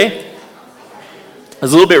It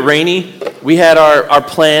was a little bit rainy. We had our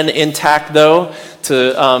plan intact, though,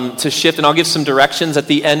 to shift, and I'll give some directions at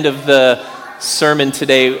the end of the sermon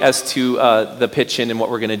today as to the pitch-in and what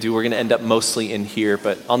we're going to do. We're going to end up mostly in here,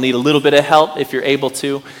 but I'll need a little bit of help if you're able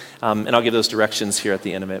to, and I'll give those directions here at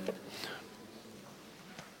the end of it.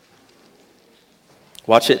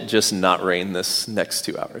 Watch it just not rain this next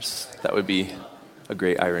 2 hours. That would be a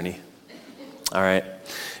great irony. All right.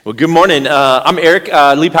 Well, good morning. I'm Eric,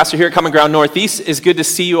 lead pastor here at Common Ground Northeast. It's good to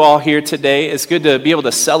see you all here today. It's good to be able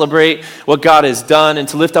to celebrate what God has done and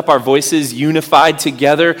to lift up our voices unified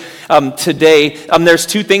together today. There's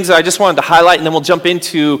two things that I just wanted to highlight, and then we'll jump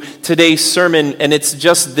into today's sermon, and it's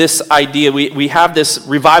just this idea. We have this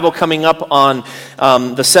revival coming up on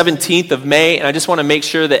the 17th of May, and I just want to make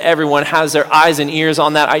sure that everyone has their eyes and ears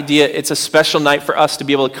on that idea. It's a special night for us to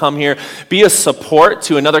be able to come here, be a support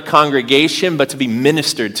to another congregation, but to be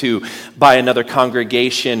ministered to by another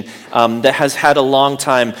congregation that has had a long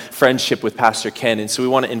time friendship with Pastor Ken. And so we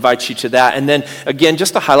want to invite you to that. And then again,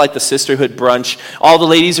 just to highlight the sisterhood brunch, all the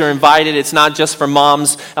ladies are invited. It's not just for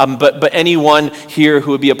moms, but anyone here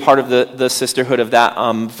who would be a part of the sisterhood of that.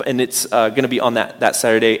 And it's going to be on that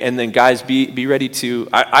Saturday. And then guys, be ready to,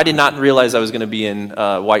 I did not realize I was going to be in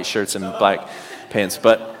white shirts and black pants,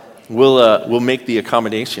 but we'll make the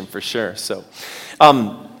accommodation for sure. So,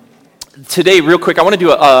 today, real quick, I want to do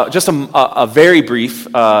just a very brief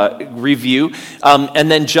review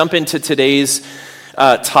and then jump into today's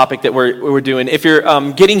topic that we're doing. If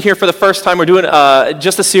you're getting here for the first time, we're doing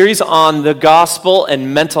just a series on the gospel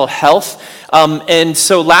and mental health. And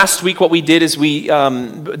so last week what we did is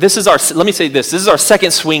this is our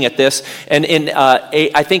second swing at this. And in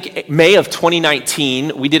I think May of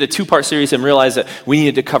 2019, we did a two-part series and realized that we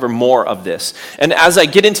needed to cover more of this. And as I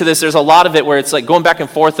get into this, there's a lot of it where it's like going back and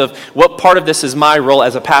forth of what part of this is my role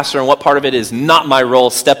as a pastor and what part of it is not my role.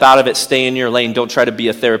 Step out of it, stay in your lane. Don't try to be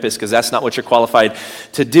a therapist because that's not what you're qualified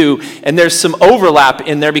to do. And there's some overlap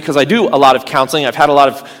in there because I do a lot of counseling. I've had a lot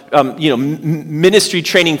of ministry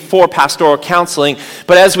training for pastoral counseling,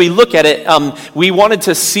 but as we look at it, we wanted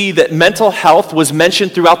to see that mental health was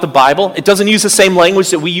mentioned throughout the Bible. It doesn't use the same language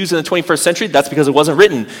that we use in the 21st century. That's because it wasn't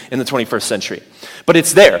written in the 21st century. But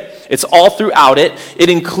it's there. It's all throughout it. It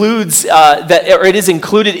includes it is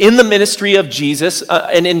included in the ministry of Jesus,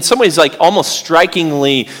 and in some ways, like almost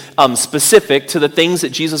strikingly specific to the things that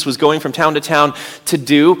Jesus was going from town to town to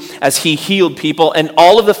do as he healed people, and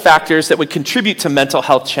all of the factors that would contribute to mental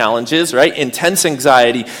health challenges, right? Intense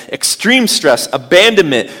anxiety, extreme stress,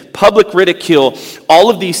 abandonment, public ridicule. All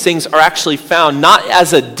of these things are actually found not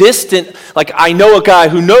as a distant, like I know a guy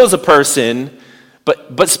who knows a person,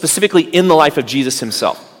 but specifically in the life of Jesus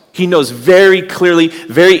himself. He knows very clearly,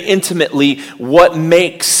 very intimately what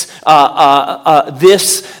makes the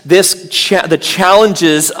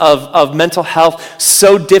challenges of mental health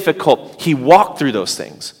so difficult. He walked through those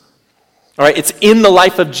things. All right, it's in the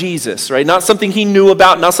life of Jesus, right? Not something he knew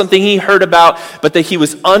about, not something he heard about, but that he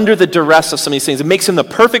was under the duress of some of these things. It makes him the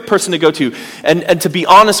perfect person to go to and to be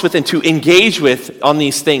honest with and to engage with on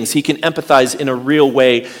these things. He can empathize in a real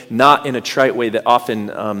way, not in a trite way that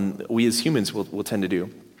often we as humans will tend to do.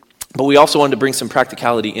 But we also wanted to bring some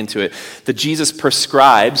practicality into it, that Jesus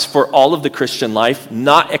prescribes for all of the Christian life,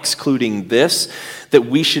 not excluding this, that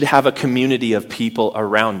we should have a community of people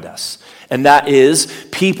around us. And that is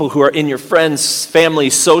people who are in your friends, family,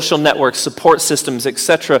 social networks, support systems,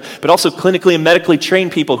 etc., but also clinically and medically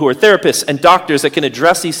trained people who are therapists and doctors that can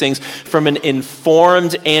address these things from an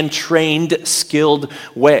informed and trained, skilled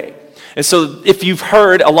way. And so if you've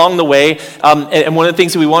heard along the way, and one of the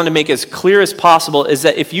things that we want to make as clear as possible is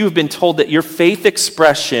that if you've been told that your faith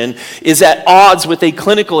expression is at odds with a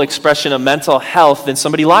clinical expression of mental health, then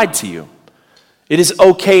somebody lied to you. It is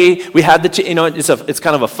okay. We had it's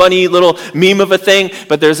kind of a funny little meme of a thing,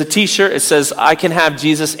 but there's a t-shirt. It says, I can have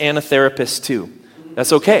Jesus and a therapist too.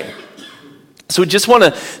 That's okay. So we just want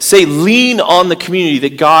to say, lean on the community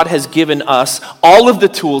that God has given us, all of the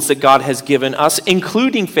tools that God has given us,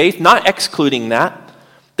 including faith, not excluding that.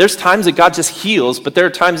 There's times that God just heals, but there are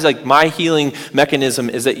times like my healing mechanism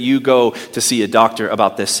is that you go to see a doctor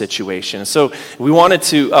about this situation. So we wanted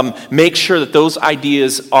to make sure that those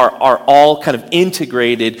ideas are all kind of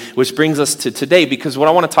integrated, which brings us to today, because what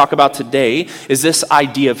I want to talk about today is this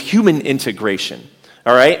idea of human integration.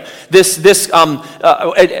 All right.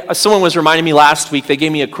 Someone was reminding me last week. They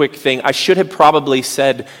gave me a quick thing. I should have probably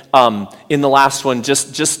said in the last one,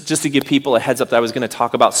 just to give people a heads up, that I was going to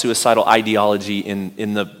talk about suicidal ideology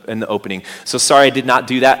in the opening. So sorry I did not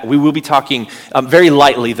do that. We will be talking very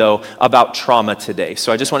lightly though about trauma today.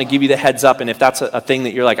 So I just want to give you the heads up. And if that's a thing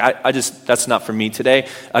that you're like, that's not for me today.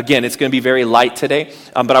 Again, it's going to be very light today.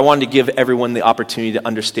 But I wanted to give everyone the opportunity to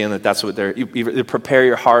understand that that's what either prepare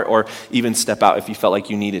your heart or even step out if you felt like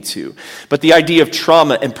you needed to. But the idea of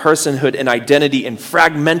trauma and personhood and identity and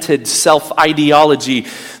fragmented self-ideology,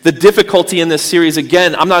 the difficulty in this series,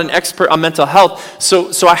 again, I'm not an expert on mental health,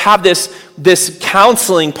 so I have this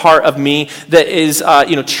counseling part of me that is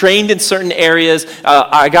trained in certain areas.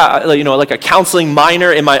 I got like a counseling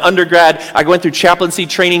minor in my undergrad. I went through chaplaincy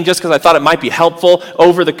training just because I thought it might be helpful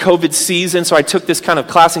over the COVID season. So I took this kind of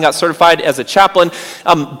class and got certified as a chaplain.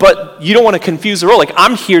 But you don't want to confuse the role. Like,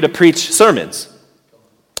 I'm here to preach sermons,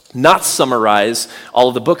 not summarize all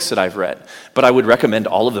of the books that I've read. But I would recommend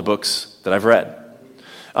all of the books that I've read.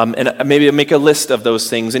 And maybe make a list of those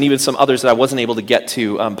things, and even some others that I wasn't able to get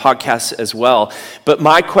to, podcasts as well. But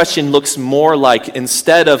my question looks more like,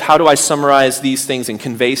 instead of how do I summarize these things and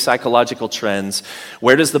convey psychological trends,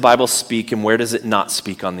 where does the Bible speak and where does it not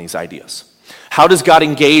speak on these ideas? How does God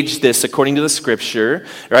engage this according to the Scripture,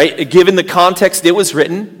 right? Given the context it was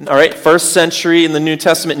written, all right, first century in the New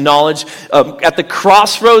Testament knowledge, at the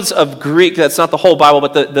crossroads of Greek, that's not the whole Bible,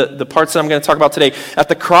 but the parts that I'm going to talk about today, at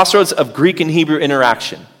the crossroads of Greek and Hebrew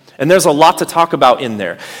interaction. And there's a lot to talk about in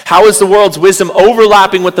there. How is the world's wisdom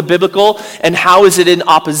overlapping with the biblical, and how is it in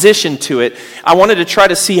opposition to it? I wanted to try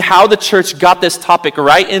to see how the church got this topic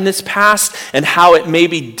right in this past, and how it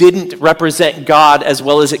maybe didn't represent God as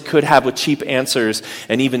well as it could have with cheap answers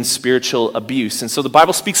and even spiritual abuse. And so the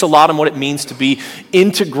Bible speaks a lot on what it means to be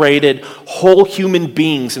integrated, whole human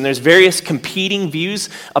beings. And there's various competing views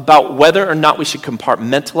about whether or not we should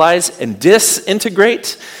compartmentalize and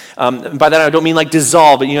disintegrate. By that I don't mean like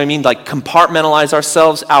dissolve, but like compartmentalize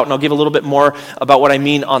ourselves out. And I'll give a little bit more about what I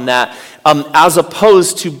mean on that, as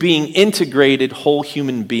opposed to being integrated whole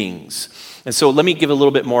human beings. And so let me give a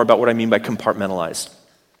little bit more about what I mean by compartmentalized.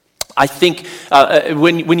 I think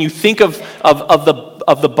when you think of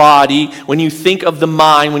the body, when you think of the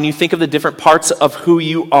mind, when you think of the different parts of who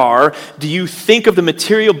you are, do you think of the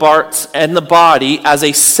material parts and the body as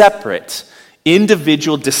a separate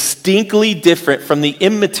individual, distinctly different from the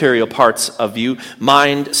immaterial parts of you,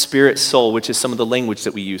 mind, spirit, soul, which is some of the language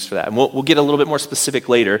that we use for that. And we'll get a little bit more specific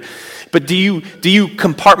later. But do you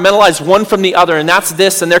compartmentalize one from the other? And that's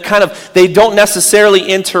this, and they don't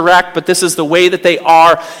necessarily interact, but this is the way that they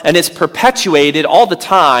are, and it's perpetuated all the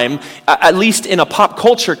time, at least in a pop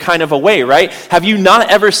culture kind of a way, right? Have you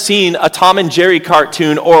not ever seen a Tom and Jerry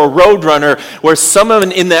cartoon or a Roadrunner where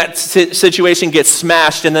someone in that situation gets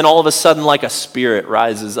smashed, and then all of a sudden, like a spirit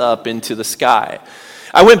rises up into the sky?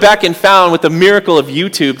 I went back and found, with the miracle of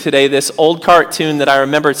YouTube today, this old cartoon that I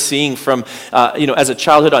remember seeing from, as a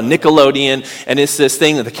childhood on Nickelodeon, and it's this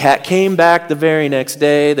thing that the cat came back the very next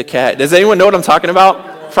day. Does anyone know what I'm talking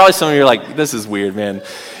about? Probably some of you are like, this is weird, man.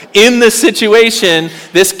 In this situation,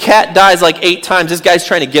 this cat dies like 8 times. This guy's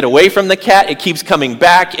trying to get away from the cat. It keeps coming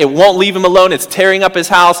back. It won't leave him alone. It's tearing up his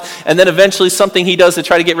house. And then eventually something he does to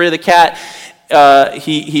try to get rid of the cat,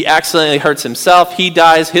 he accidentally hurts himself. He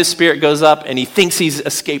dies. His spirit goes up, and he thinks he's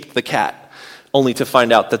escaped the cat, only to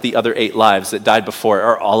find out that the other 8 lives that died before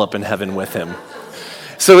are all up in heaven with him.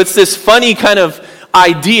 So it's this funny kind of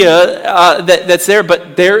idea that's there,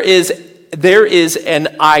 but there is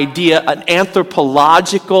an idea, an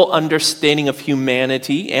anthropological understanding of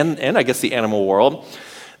humanity and I guess the animal world,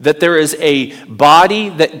 that there is a body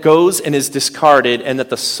that goes and is discarded, and that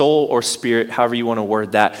the soul or spirit, however you want to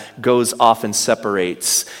word that, goes off and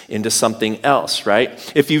separates into something else,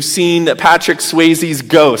 right? If you've seen Patrick Swayze's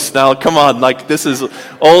Ghost, now come on, like this is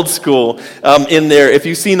old school in there. If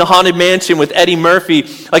you've seen The Haunted Mansion with Eddie Murphy,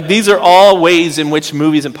 like these are all ways in which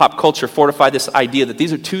movies and pop culture fortify this idea that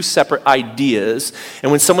these are 2 separate ideas, and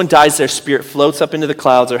when someone dies, their spirit floats up into the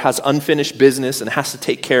clouds or has unfinished business and has to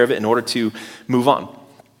take care of it in order to move on.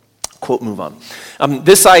 Quote, move on.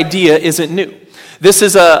 This idea isn't new. This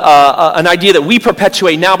is an idea that we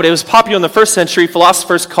perpetuate now, but it was popular in the first century.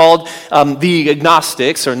 Philosophers called the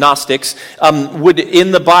agnostics or Gnostics would, in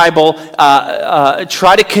the Bible,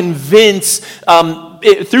 try to convince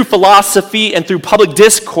through philosophy and through public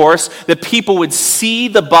discourse, that people would see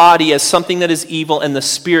the body as something that is evil and the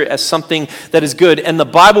spirit as something that is good. And the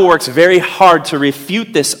Bible works very hard to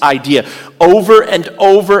refute this idea over and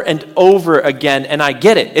over and over again. And I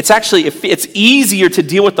get it. It's easier to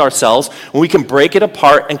deal with ourselves when we can break it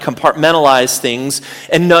apart and compartmentalize things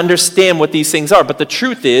and understand what these things are. But the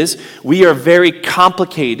truth is, we are very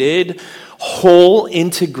complicated, whole,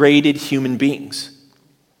 integrated human beings.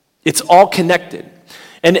 It's all connected.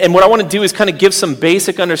 And what I want to do is kind of give some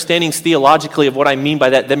basic understandings theologically of what I mean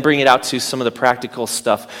by that, then bring it out to some of the practical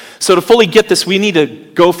stuff. So to fully get this, we need to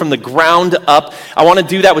go from the ground up. I want to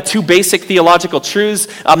do that with two basic theological truths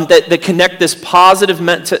that connect this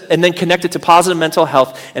and then connect it to positive mental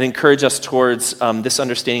health and encourage us towards this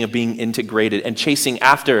understanding of being integrated and chasing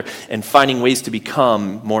after and finding ways to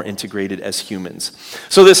become more integrated as humans.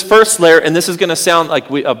 So this first layer, and this is going to sound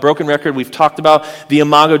like a broken record, we've talked about the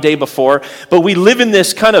Imago Dei before, but we live in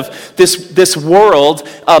this world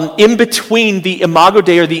in between the Imago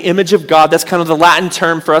Dei, or the image of God. That's kind of the Latin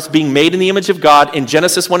term for us being made in the image of God in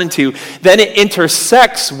Genesis 1 and 2. Then it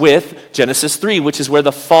intersects with Genesis 3, which is where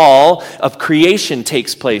the fall of creation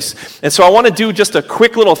takes place. And so I want to do just a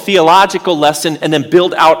quick little theological lesson and then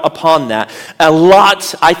build out upon that.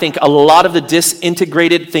 I think a lot of the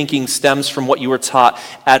disintegrated thinking stems from what you were taught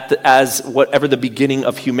as whatever the beginning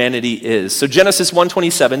of humanity is. So Genesis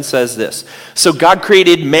 1:27 says this: "So God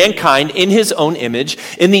created mankind in his own image.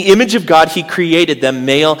 In the image of God, he created them,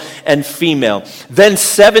 male and female." Then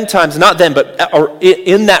 7 times, not then, but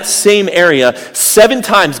in that same area, 7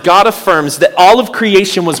 times God affirms that all of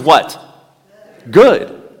creation was what?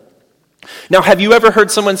 Good. Now, have you ever heard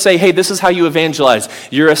someone say, hey, this is how you evangelize?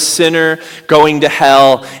 You're a sinner going to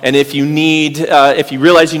hell, and if you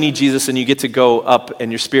realize you need Jesus, then you get to go up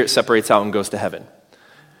and your spirit separates out and goes to heaven.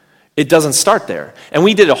 It doesn't start there. And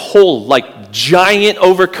we did a whole giant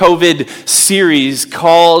over COVID series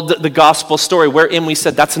called The Gospel Story, wherein we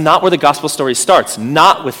said that's not where the gospel story starts.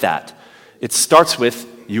 Not with that. It starts with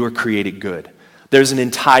you are created good. There's an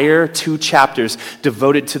entire 2 chapters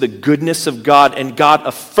devoted to the goodness of God, and God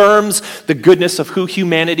affirms the goodness of who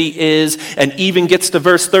humanity is, and even gets to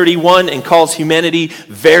verse 31 and calls humanity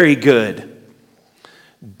very good.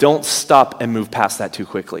 Don't stop and move past that too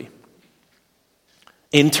quickly.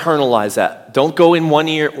 Internalize that. Don't go in one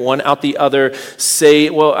ear, one out the other. Say,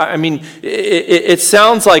 well, I mean, it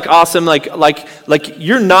sounds like awesome, like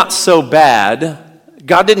you're not so bad.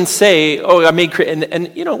 God didn't say, oh, I made,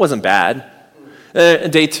 and it wasn't bad.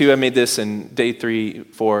 Day 2, I made this, and day 3,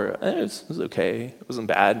 4, it was okay. It wasn't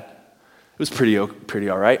bad. It was pretty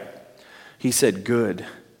all right. He said good,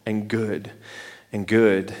 and good, and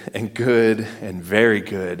good, and good, and very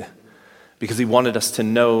good. Because he wanted us to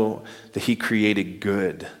know that he created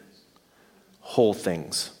good, whole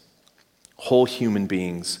things, whole human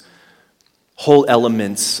beings, whole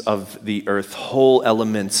elements of the earth, whole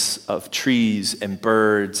elements of trees and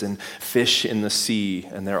birds and fish in the sea,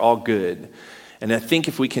 and they're all good. And I think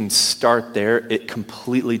if we can start there, it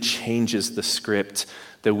completely changes the script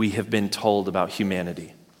that we have been told about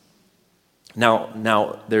humanity.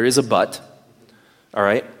 Now there is a but, all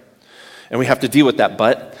right? And we have to deal with that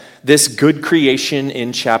but. This good creation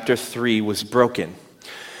in chapter 3 was broken.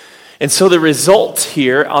 And so the result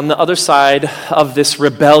here on the other side of this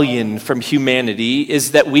rebellion from humanity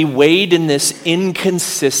is that we wade in this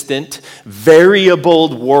inconsistent,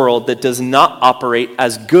 variable world that does not operate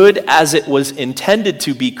as good as it was intended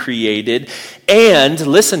to be created. And,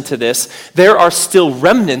 listen to this, there are still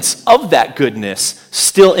remnants of that goodness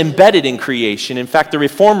still embedded in creation. In fact, the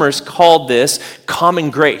reformers called this common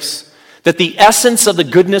grace. That the essence of the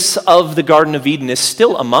goodness of the Garden of Eden is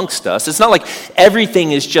still amongst us. It's not like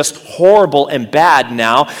everything is just horrible and bad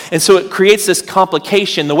now. And so it creates this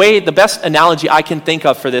complication. The best analogy I can think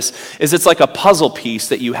of for this is it's like a puzzle piece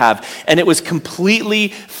that you have. And it was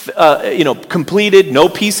completely, completed, no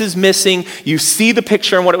pieces missing. You see the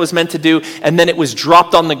picture and what it was meant to do, and then it was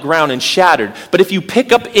dropped on the ground and shattered. But if you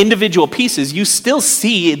pick up individual pieces, you still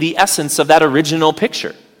see the essence of that original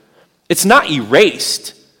picture. It's not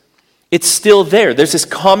erased. It's still there. There's this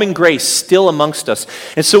common grace still amongst us.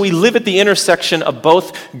 And so we live at the intersection of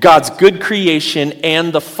both God's good creation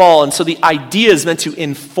and the fall. And so the idea is meant to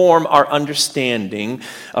inform our understanding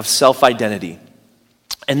of self-identity.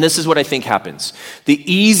 And this is what I think happens. The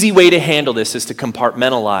easy way to handle this is to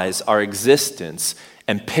compartmentalize our existence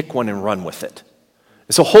and pick one and run with it.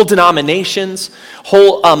 So whole denominations,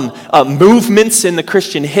 whole movements in the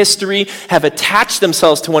Christian history have attached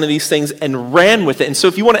themselves to one of these things and ran with it. And so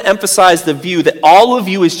if you want to emphasize the view that all of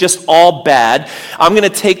you is just all bad, I'm going to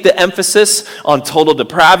take the emphasis on total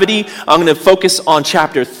depravity. I'm going to focus on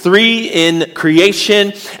chapter 3 in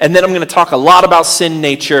creation. And then I'm going to talk a lot about sin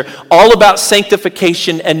nature, all about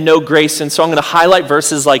sanctification and no grace. And so I'm going to highlight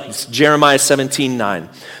verses like Jeremiah 17:9.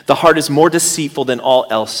 The heart is more deceitful than all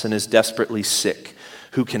else and is desperately sick.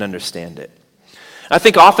 Who can understand it? I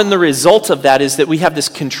think often the result of that is that we have this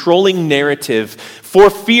controlling narrative for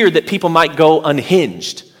fear that people might go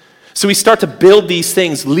unhinged. So we start to build these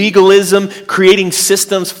things, legalism, creating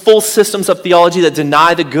systems, full systems of theology that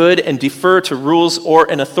deny the good and defer to rules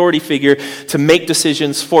or an authority figure to make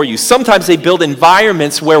decisions for you. Sometimes they build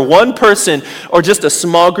environments where one person or just a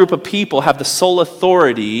small group of people have the sole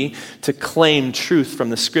authority to claim truth from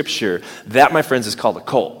the scripture. That, my friends, is called a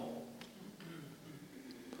cult.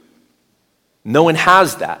 No one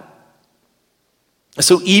has that.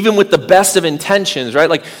 So even with the best of intentions, right?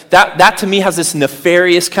 Like that to me has this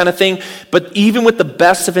nefarious kind of thing. But even with the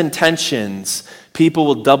best of intentions, people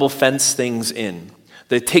will double fence things in.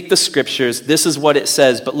 They take the scriptures, this is what it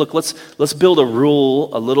says, but look, let's build a rule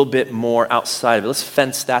a little bit more outside of it. Let's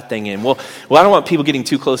fence that thing in. Well, I don't want people getting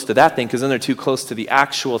too close to that thing because then they're too close to the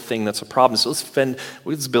actual thing that's a problem. So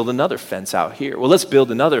let's build another fence out here. Well, let's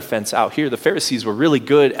build another fence out here. The Pharisees were really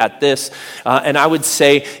good at this, and I would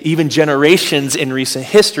say even generations in recent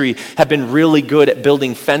history have been really good at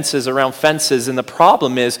building fences around fences. And the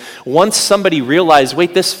problem is, once somebody realized,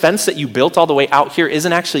 wait, this fence that you built all the way out here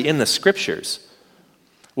isn't actually in the scriptures.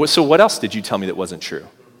 So what else did you tell me that wasn't true?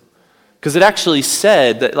 Because it actually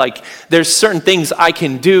said that, like, there's certain things I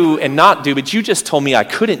can do and not do, but you just told me I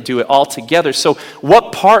couldn't do it altogether. So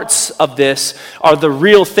what parts of this are the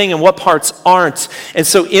real thing and what parts aren't? And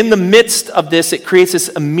so in the midst of this, it creates this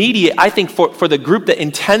immediate, I think for the group that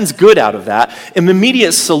intends good out of that, an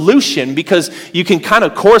immediate solution, because you can kind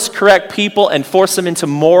of course correct people and force them into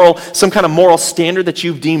some kind of moral standard that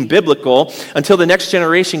you've deemed biblical until the next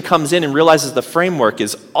generation comes in and realizes the framework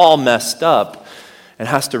is all messed up and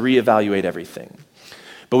has to reevaluate everything.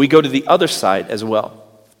 But we go to the other side as well.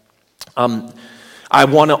 I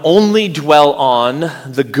want to only dwell on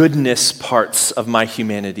the goodness parts of my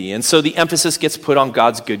humanity. And so the emphasis gets put on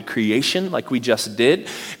God's good creation, like we just did.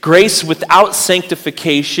 Grace without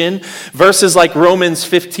sanctification. Verses like Romans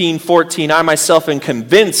 15:14, I myself am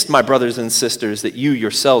convinced, my brothers and sisters, that you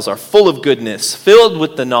yourselves are full of goodness, filled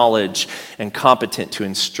with the knowledge, and competent to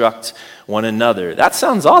instruct one another. That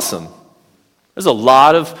sounds awesome. There's a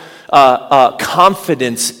lot of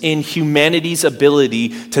confidence in humanity's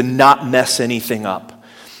ability to not mess anything up.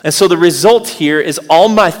 And so the result here is all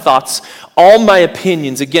my thoughts, all my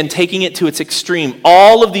opinions, again, taking it to its extreme,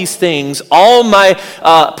 all of these things, all my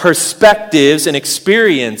perspectives and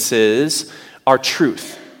experiences are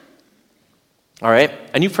truth. All right?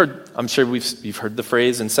 And I'm sure you've heard the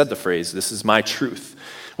phrase and said the phrase, this is my truth.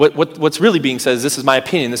 What's really being said is, this is my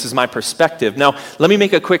opinion, this is my perspective. Now, let me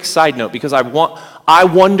make a quick side note, because I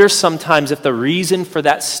wonder sometimes if the reason for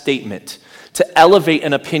that statement, to elevate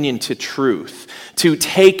an opinion to truth, to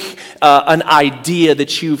take an idea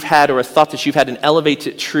that you've had or a thought that you've had and elevate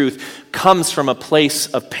it to truth, comes from a place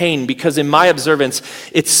of pain. Because in my observance,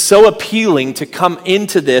 it's so appealing to come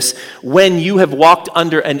into this when you have walked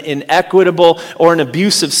under an inequitable or an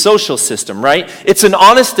abusive social system, right? It's an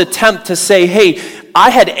honest attempt to say, hey, I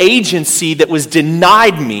had agency that was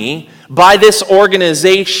denied me by this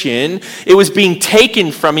organization. It was being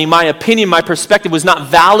taken from me. My opinion, my perspective was not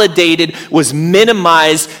validated, was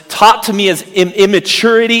minimized, taught to me as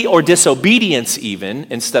immaturity or disobedience even,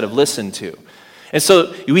 instead of listened to. And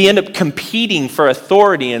so we end up competing for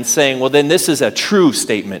authority and saying, well, then this is a true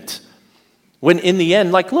statement. When in the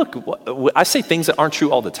end, like, look, I say things that aren't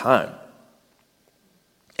true all the time.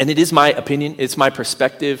 And it is my opinion, it's my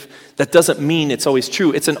perspective. That doesn't mean it's always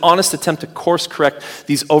true. It's an honest attempt to course correct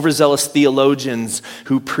these overzealous theologians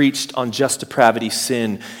who preached on just depravity,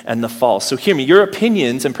 sin, and the fall. So hear me, your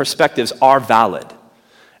opinions and perspectives are valid.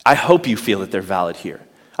 I hope you feel that they're valid here.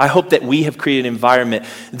 I hope that we have created an environment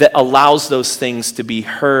that allows those things to be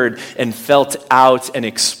heard and felt out and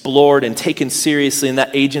explored and taken seriously, and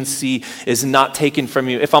that agency is not taken from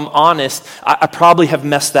you. If I'm honest, I probably have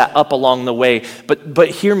messed that up along the way, but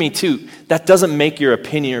hear me too, that doesn't make your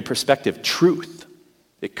opinion or perspective truth.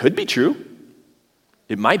 It could be true,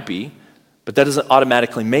 it might be, but that doesn't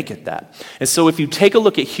automatically make it that. And so if you take a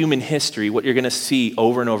look at human history, what you're going to see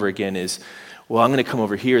over and over again is well, I'm going to come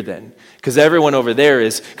over here then, because everyone over there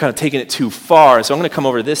is kind of taking it too far, so I'm going to come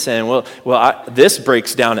over this end. This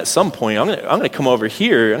breaks down at some point. I'm going to come over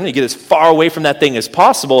here. I'm going to get as far away from that thing as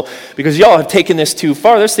possible, because y'all have taken this too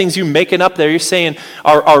far. There's things you're making up there. You're saying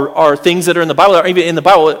are things that are in the Bible, or even in the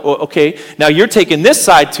Bible. Okay, now you're taking this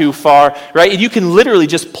side too far, right? And you can literally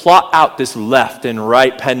just plot out this left and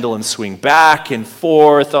right pendulum swing back and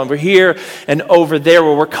forth over here and over there,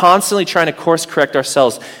 where we're constantly trying to course correct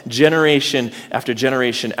ourselves generation after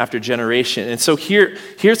generation after generation. And so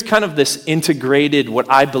here's kind of this integrated, what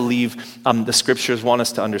I believe the scriptures want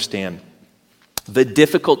us to understand. The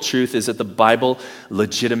difficult truth is that the Bible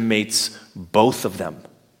legitimates both of them.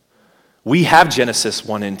 We have Genesis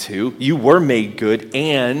 1 and 2. You were made good,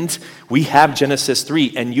 and we have Genesis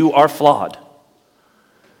 3, and you are flawed.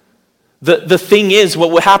 The thing is,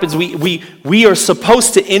 what happens, we are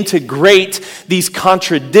supposed to integrate these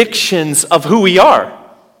contradictions of who we are.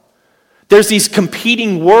 There's these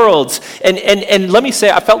competing worlds. And let me say,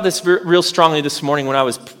 I felt this real strongly this morning when I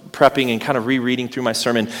was prepping and kind of rereading through my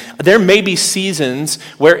sermon. There may be seasons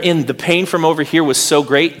wherein the pain from over here was so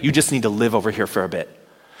great, you just need to live over here for a bit.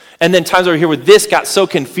 And then times over here where this got so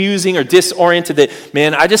confusing or disoriented that,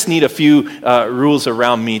 man, I just need a few rules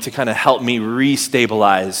around me to kind of help me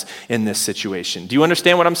restabilize in this situation. Do you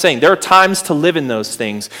understand what I'm saying? There are times to live in those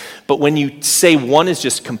things, but when you say one is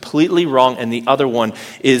just completely wrong and the other one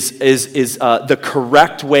is the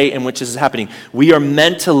correct way in which this is happening, we are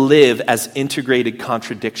meant to live as integrated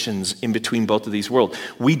contradictions in between both of these worlds.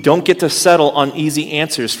 We don't get to settle on easy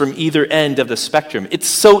answers from either end of the spectrum. It's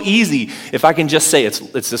so easy if I can just say it's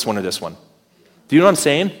this one or this one. Do you know what I'm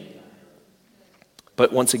saying?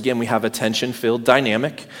 But once again, we have a tension-filled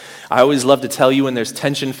dynamic. I always love to tell you when there's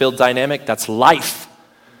tension-filled dynamic, that's life.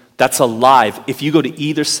 That's alive. If you go to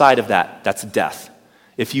either side of that, that's death.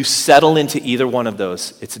 If you settle into either one of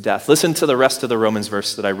those, it's death. Listen to the rest of the Romans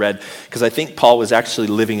verse that I read, because I think Paul was actually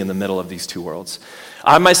living in the middle of these two worlds.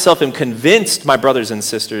 I myself am convinced, my brothers and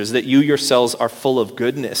sisters, that you yourselves are full of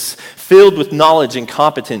goodness, filled with knowledge and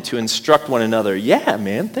competent to instruct one another. Yeah,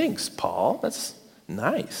 man, thanks, Paul. That's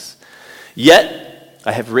nice. Yet,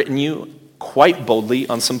 I have written you quite boldly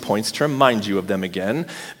on some points to remind you of them again,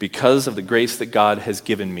 because of the grace that God has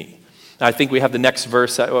given me. I think we have the next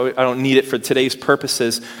verse. I don't need it for today's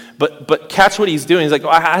purposes, but catch what he's doing. He's like,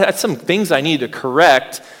 I had some things I need to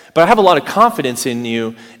correct, but I have a lot of confidence in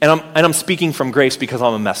you, and I'm speaking from grace because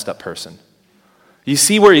I'm a messed up person. You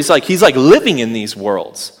see where he's like living in these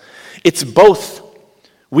worlds. It's both.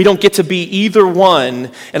 We don't get to be either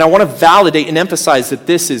one, and I want to validate and emphasize that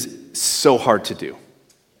this is so hard to do.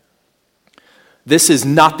 This is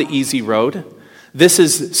not the easy road. This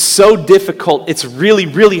is so difficult. It's really,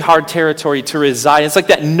 really hard territory to reside. It's like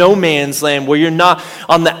that no man's land where you're not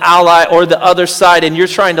on the ally or the other side, and you're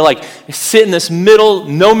trying to sit in this middle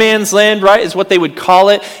no man's land, right, is what they would call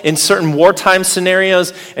it in certain wartime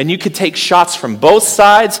scenarios. And you could take shots from both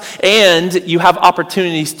sides, and you have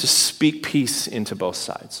opportunities to speak peace into both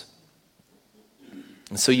sides.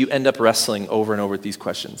 And so you end up wrestling over and over with these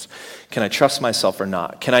questions. Can I trust myself or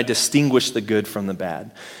not? Can I distinguish the good from the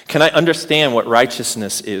bad? Can I understand what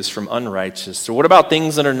righteousness is from unrighteous? Or what about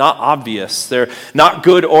things that are not obvious? They're not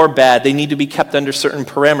good or bad. They need to be kept under certain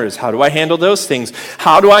parameters. How do I handle those things?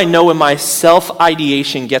 How do I know when my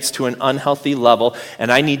self-ideation gets to an unhealthy level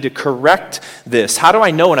and I need to correct this? How do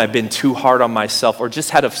I know when I've been too hard on myself or just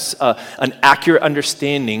had an accurate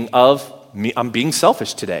understanding of me? I'm being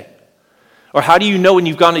selfish today. Or how do you know when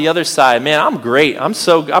you've gone to the other side? Man, I'm great. I'm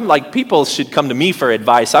like, people should come to me for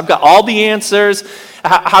advice. I've got all the answers.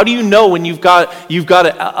 How do you know when you've got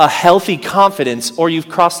a healthy confidence, or you've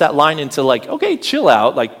crossed that line into okay, chill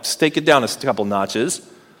out, stake it down a couple notches,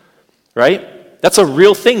 right? That's a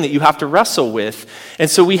real thing that you have to wrestle with. And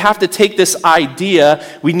so we have to take this idea,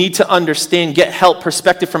 we need to understand, get help,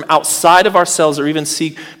 perspective from outside of ourselves, or even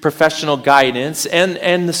seek professional guidance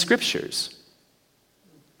and the scriptures.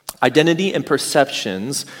 Identity and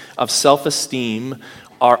perceptions of self-esteem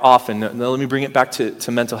are often, now let me bring it back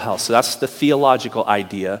to mental health. So that's the theological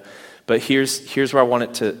idea, but here's where I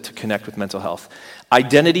want it to connect with mental health.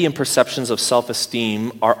 Identity and perceptions of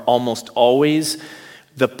self-esteem are almost always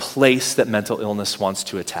the place that mental illness wants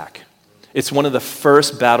to attack. It's one of the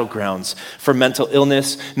first battlegrounds for mental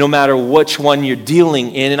illness, no matter which one you're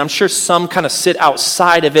dealing in. And I'm sure some kind of sit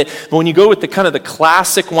outside of it. But when you go with the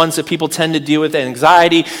classic ones that people tend to deal with,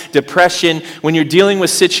 anxiety, depression, when you're dealing with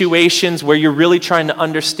situations where you're really trying to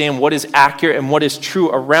understand what is accurate and what is true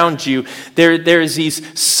around you, there's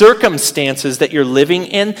these circumstances that you're living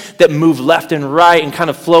in that move left and right and kind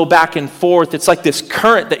of flow back and forth. It's like this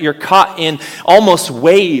current that you're caught in, almost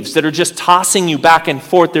waves that are just tossing you back and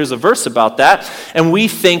forth. There's a verse about about that, and we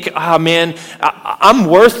think, oh man, I'm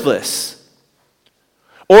worthless.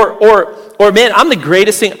 Or man, I'm the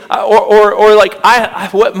greatest thing. Or like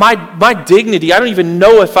my dignity. I don't even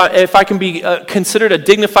know if I can be considered a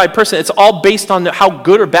dignified person. It's all based on how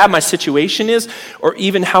good or bad my situation is, or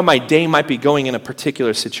even how my day might be going in a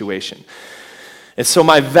particular situation. And so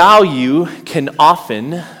my value can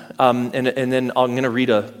often, and then I'm going to read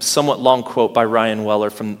a somewhat long quote by Ryan Weller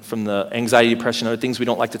from the Anxiety, Depression, Other Things We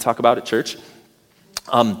Don't Like to Talk About at Church.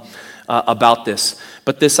 About this.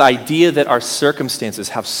 But this idea that our circumstances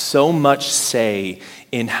have so much say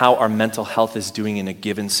in how our mental health is doing in a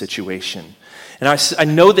given situation. And I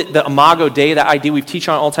know that the Imago Dei, that idea we teach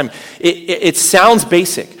on all the time, it sounds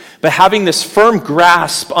basic, but having this firm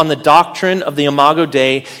grasp on the doctrine of the Imago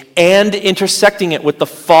Dei and intersecting it with the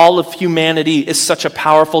fall of humanity is such a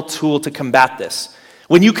powerful tool to combat this.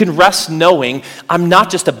 When you can rest knowing, I'm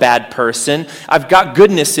not just a bad person, I've got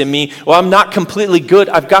goodness in me, or I'm not completely good,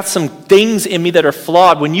 I've got some things in me that are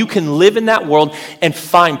flawed. When you can live in that world and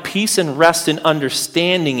find peace and rest in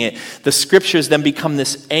understanding it, the scriptures then become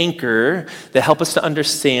this anchor that help us to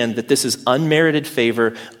understand that this is unmerited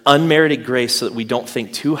favor, unmerited grace, so that we don't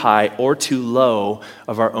think too high or too low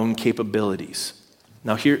of our own capabilities.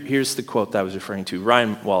 Now here's the quote that I was referring to,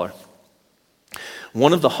 Ryan Waller.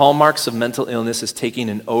 One of the hallmarks of mental illness is taking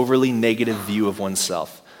an overly negative view of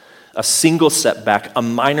oneself. A single setback, a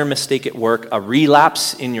minor mistake at work, a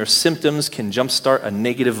relapse in your symptoms can jumpstart a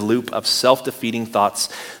negative loop of self-defeating thoughts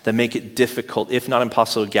that make it difficult, if not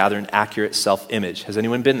impossible, to gather an accurate self-image. Has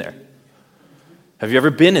anyone been there? Have you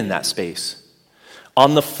ever been in that space?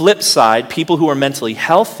 On the flip side, people who are mentally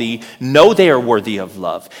healthy know they are worthy of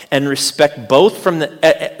love and respect both from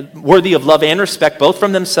worthy of love and respect both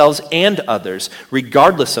from themselves and others,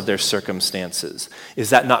 regardless of their circumstances.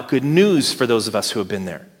 Is that not good news for those of us who have been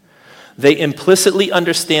there? They implicitly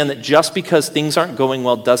understand that just because things aren't going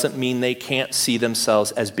well doesn't mean they can't see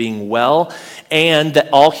themselves as being well, and that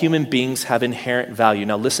all human beings have inherent value.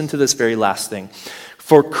 Now listen to this very last thing.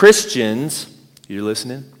 For Christians, you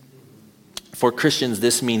listening? For Christians,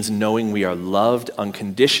 this means knowing we are loved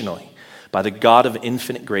unconditionally by the God of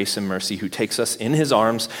infinite grace and mercy who takes us in his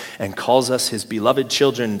arms and calls us his beloved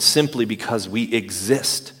children simply because we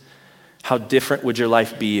exist. How different would your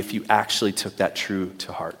life be if you actually took that true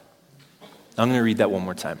to heart? I'm going to read that one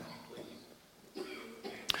more time.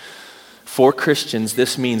 For Christians,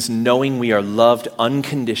 this means knowing we are loved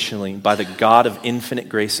unconditionally by the God of infinite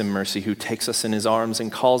grace and mercy who takes us in his arms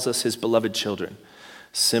and calls us his beloved children.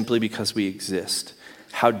 Simply because we exist.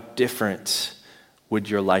 How different would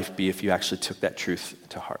your life be if you actually took that truth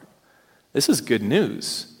to heart? This is good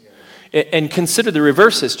news. And consider the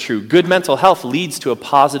reverse is true. Good mental health leads to a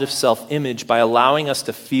positive self-image by allowing us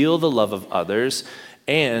to feel the love of others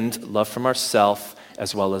and love from ourselves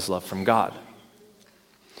as well as love from God.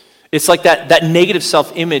 It's like that negative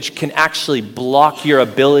self-image can actually block your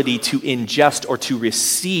ability to ingest or to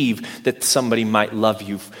receive that somebody might love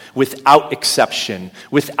you without exception,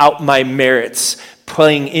 without my merits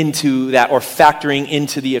playing into that or factoring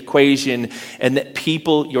into the equation, and that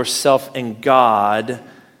people, yourself, and God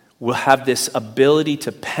will have this ability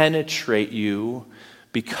to penetrate you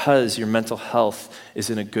because your mental health is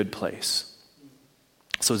in a good place.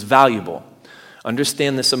 So it's valuable.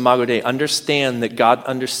 Understand this Imago Dei. Understand that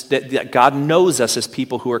God knows us as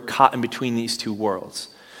people who are caught in between these two worlds.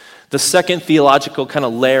 The second theological kind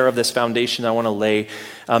of layer of this foundation I want to lay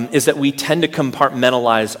is that we tend to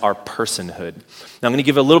compartmentalize our personhood. Now I'm going to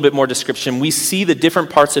give a little bit more description. We see the different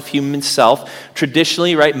parts of human self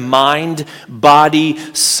traditionally, right? Mind, body,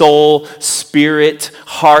 soul, spirit,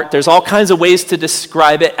 heart. There's all kinds of ways to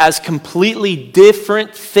describe it as completely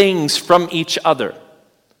different things from each other.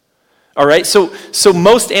 All right, so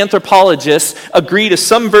most anthropologists agree to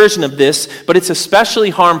some version of this, but it's especially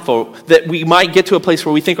harmful that we might get to a place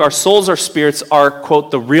where we think our souls or spirits are,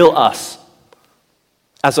 quote, the real us,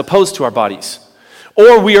 as opposed to our bodies.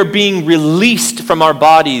 Or we are being released from our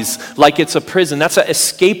bodies like it's a prison. That's an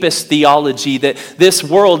escapist theology, that this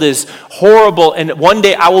world is horrible and one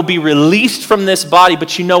day I will be released from this body,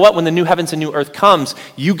 but you know what? When the new heavens and new earth comes,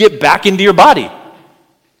 you get back into your body.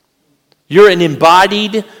 You're an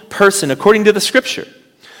embodied person, according to the scripture.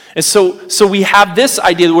 And so we have this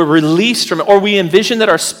idea that we're released from it, or we envision that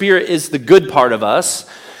our spirit is the good part of us,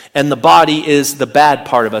 and the body is the bad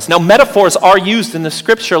part of us. Now, metaphors are used in the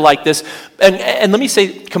scripture like this, and let me say,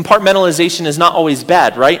 compartmentalization is not always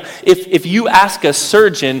bad, right? If you ask a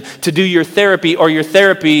surgeon to do your therapy, or a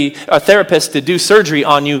therapist to do surgery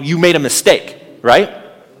on you, you made a mistake, right?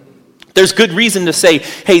 There's good reason to say,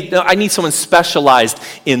 hey, no, I need someone specialized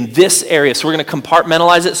in this area. So we're going to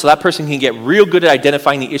compartmentalize it so that person can get real good at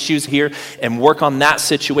identifying the issues here and work on that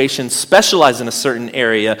situation, specialize in a certain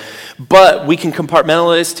area. But we can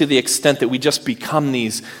compartmentalize to the extent that we just become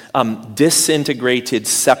these disintegrated,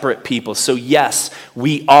 separate people. So yes,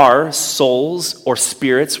 we are souls or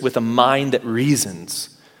spirits with a mind that reasons,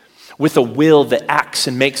 with a will that acts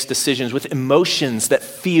and makes decisions, with emotions that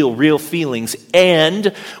feel real feelings,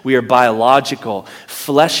 and we are biological,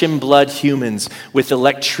 flesh and blood humans with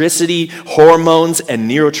electricity, hormones, and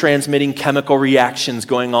neurotransmitting chemical reactions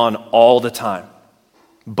going on all the time.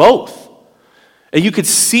 Both. And you could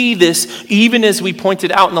see this even as we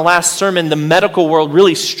pointed out in the last sermon. The medical world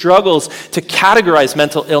really struggles to categorize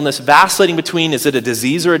mental illness, vacillating between, is it a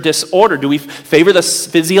disease or a disorder? Do we favor the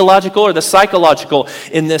physiological or the psychological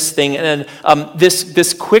in this thing? And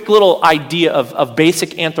this quick little idea of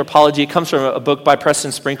basic anthropology, it comes from a book by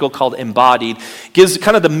Preston Sprinkle called Embodied, gives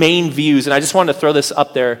kind of the main views. And I just wanted to throw this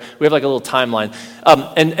up there. We have like a little timeline.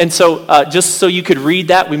 So just so you could read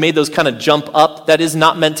that, we made those kind of jump up. That is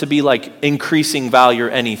not meant to be like increasing value or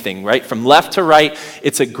anything, right? From left to right,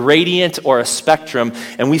 it's a gradient or a spectrum.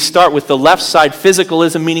 And we start with the left side,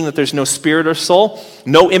 physicalism, meaning that there's no spirit or soul.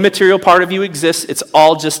 No immaterial part of you exists. It's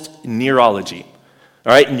all just neurology.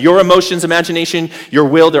 All right? And your emotions, imagination, your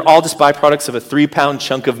will, they're all just byproducts of a 3-pound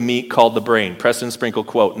chunk of meat called the brain. Preston Sprinkle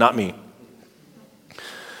quote, not me.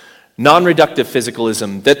 Non-reductive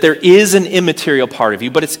physicalism, that there is an immaterial part of you,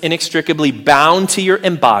 but it's inextricably bound to your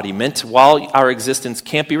embodiment. While our existence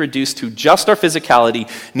can't be reduced to just our physicality,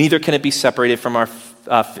 neither can it be separated from our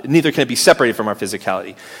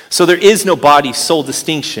physicality. So there is no body-soul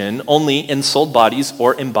distinction, only ensouled bodies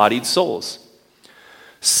or embodied souls.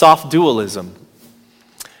 Soft dualism.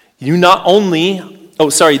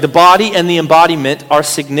 The body and the embodiment are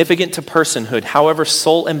significant to personhood. However,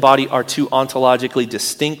 soul and body are two ontologically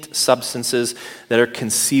distinct substances that are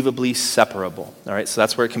conceivably separable. All right, so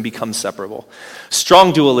that's where it can become separable.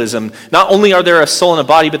 Strong dualism. Not only are there a soul and a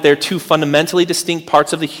body, but they're two fundamentally distinct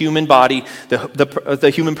parts of the human body,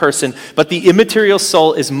 the human person. But the immaterial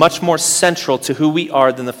soul is much more central to who we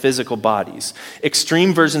are than the physical bodies.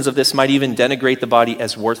 Extreme versions of this might even denigrate the body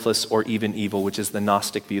as worthless or even evil, which is the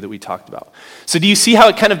Gnostic view that we talked about. So do you see how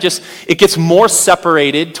it kind of it gets more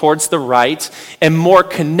separated towards the right and more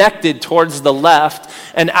connected towards the left?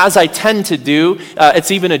 And as I tend to do, it's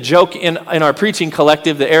even a joke in our preaching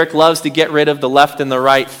collective that Eric loves to get rid of the left and the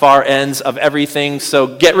right far ends of everything.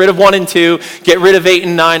 So get rid of 1 and 2, get rid of 8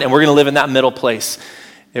 and 9, and we're going to live in that middle place.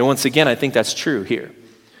 And once again, I think that's true here.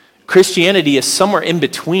 Christianity is somewhere in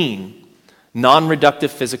between non-reductive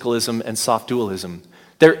physicalism and soft dualism.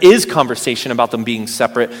 There is conversation about them being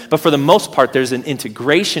separate, but for the most part, there's an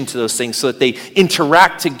integration to those things so that they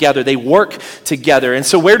interact together, they work together. And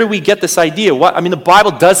so where do we get this idea? The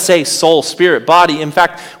Bible does say soul, spirit, body. In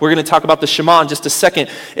fact, we're going to talk about the Shema in just a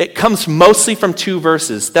second. It comes mostly from 2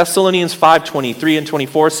 verses. Thessalonians 5:23 and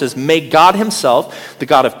 24 says, "May God himself, the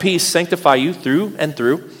God of peace, sanctify you through and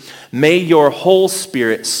through. May your whole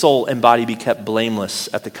spirit, soul, and body be kept blameless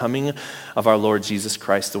at the coming of our Lord Jesus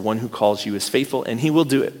Christ. The one who calls you is faithful, and he will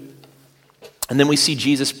do it." And then we see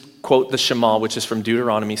Jesus quote the Shema, which is from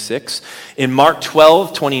Deuteronomy 6. In Mark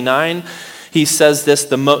 12:29, he says this,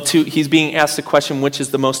 he's being asked the question, which is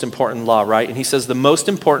the most important law, right? And he says, the most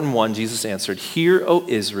important one, Jesus answered, "Hear, O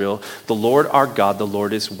Israel, the Lord our God, the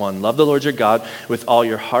Lord is one. Love the Lord your God with all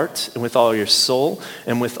your heart and with all your soul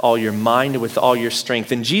and with all your mind and with all your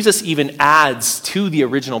strength." And Jesus even adds to the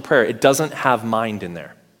original prayer, it doesn't have mind in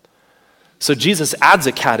there. So Jesus adds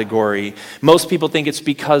a category. Most people think it's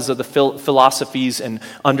because of the philosophies and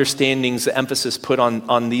understandings, the emphasis put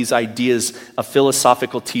on these ideas of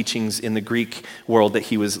philosophical teachings in the Greek world that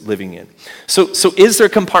he was living in. So is there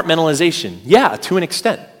compartmentalization? Yeah, to an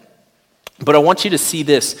extent. But I want you to see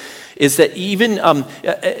this, is that even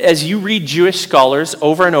as you read Jewish scholars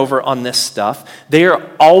over and over on this stuff, they are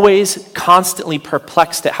always constantly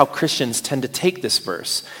perplexed at how Christians tend to take this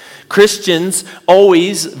verse. Christians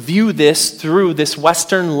always view this through this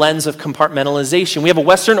Western lens of compartmentalization. We have a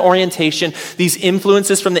Western orientation, these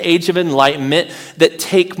influences from the Age of Enlightenment that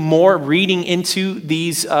take more reading into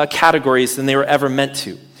these categories than they were ever meant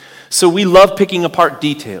to. So we love picking apart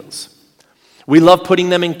details. We love putting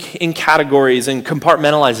them in categories and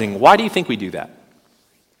compartmentalizing. Why do you think we do that?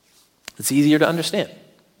 It's easier to understand.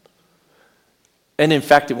 And in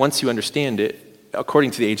fact, once you understand it,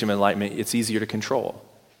 according to the Age of Enlightenment, it's easier to control.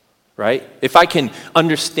 right? If I can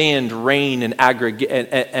understand rain and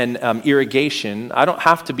irrigation, I don't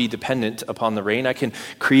have to be dependent upon the rain. I can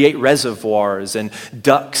create reservoirs and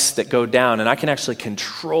ducts that go down, and I can actually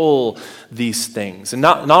control these things. And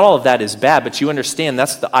not all of that is bad, but you understand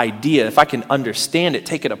that's the idea. If I can understand it,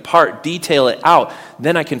 take it apart, detail it out,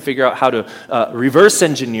 then I can figure out how to reverse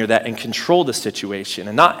engineer that and control the situation.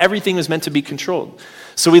 And not everything is meant to be controlled.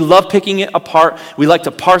 So we love picking it apart. We like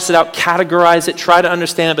to parse it out, categorize it, try to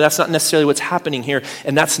understand it, but that's not necessarily what's happening here.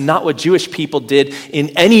 And that's not what Jewish people did in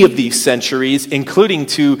any of these centuries, including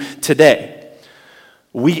to today.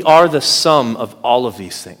 We are the sum of all of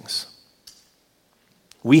these things.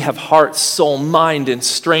 We have heart, soul, mind, and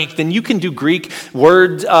strength. And you can do Greek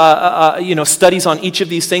word studies on each of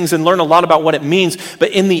these things and learn a lot about what it means.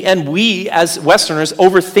 But in the end, we as Westerners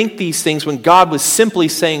overthink these things when God was simply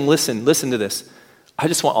saying, listen to this. I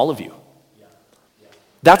just want all of you.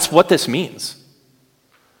 That's what this means.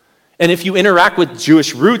 And if you interact with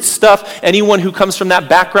Jewish roots stuff, anyone who comes from that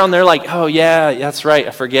background, they're like, oh yeah, that's right.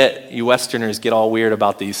 I forget you Westerners get all weird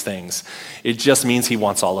about these things. It just means he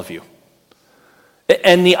wants all of you.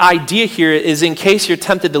 And the idea here is, in case you're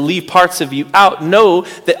tempted to leave parts of you out, know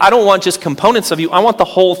that I don't want just components of you. I want the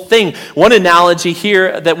whole thing. One analogy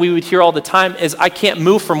here that we would hear all the time is I can't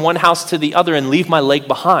move from one house to the other and leave my leg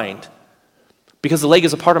behind, because the leg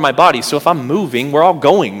is a part of my body. So if I'm moving, we're all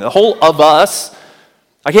going. The whole of us.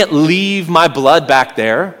 I can't leave my blood back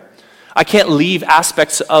there. I can't leave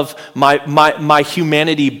aspects of my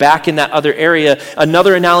humanity back in that other area.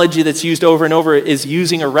 Another analogy that's used over and over is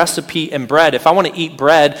using a recipe and bread. If I want to eat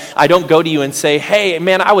bread, I don't go to you and say, hey,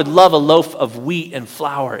 man, I would love a loaf of wheat and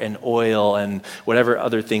flour and oil and whatever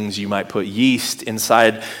other things you might put, yeast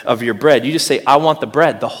inside of your bread. You just say, I want the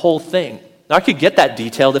bread, the whole thing. Now, I could get that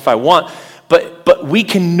detailed if I want, but we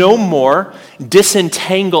can no more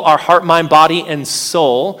disentangle our heart, mind, body, and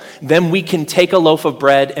soul than we can take a loaf of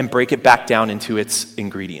bread and break it back down into its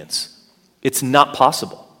ingredients. It's not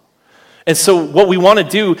possible. And so what we want to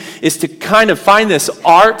do is to kind of find this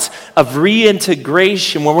art of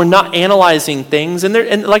reintegration where we're not analyzing things.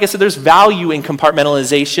 And like I said, there's value in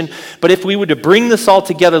compartmentalization. But if we were to bring this all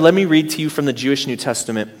together, let me read to you from the Jewish New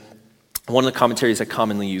Testament. One of the commentaries I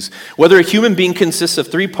commonly use. Whether a human being consists of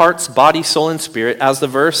three parts, body, soul, and spirit, as the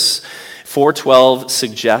verse 4:12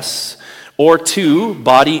 suggests, or two,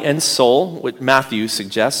 body and soul, what Matthew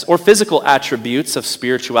suggests, or physical attributes of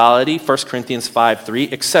spirituality, 1 Corinthians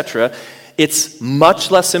 5:3, etc., it's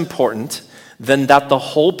much less important than that the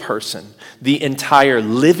whole person, the entire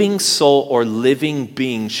living soul or living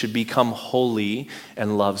being, should become holy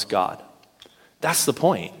and loves God. That's the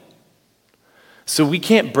point. So we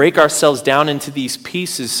can't break ourselves down into these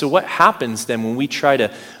pieces. So what happens then when we try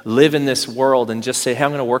to live in this world and just say, hey, I'm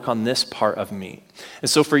going to work on this part of me? And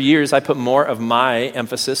so for years, I put more of my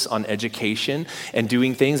emphasis on education and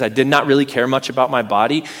doing things. I did not really care much about my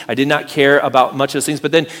body. I did not care about much of those things.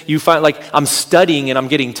 But then you find like I'm studying and I'm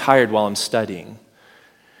getting tired while I'm studying.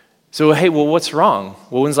 So, hey, well, what's wrong?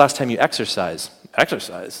 Well, when's the last time you exercised?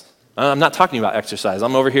 Exercise? I'm not talking about exercise.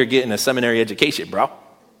 I'm over here getting a seminary education, bro.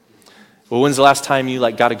 Well, when's the last time you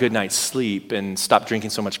got a good night's sleep and stopped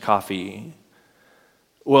drinking so much coffee?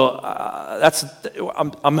 Well,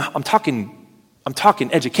 I'm talking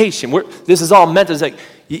education. This is all meant as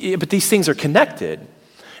but these things are connected.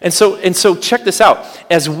 And so check this out.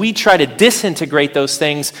 As we try to disintegrate those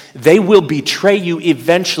things, they will betray you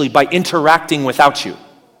eventually by interacting without you.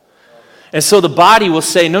 And so the body will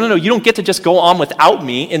say, no, you don't get to just go on without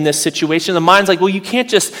me in this situation. The mind's like, well, you can't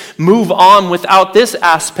just move on without this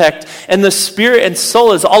aspect. And the spirit and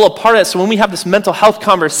soul is all a part of it. So when we have this mental health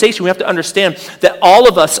conversation, we have to understand that all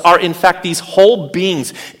of us are, in fact, these whole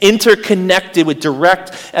beings interconnected with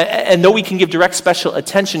direct, and though we can give direct special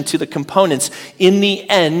attention to the components, in the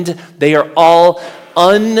end, they are all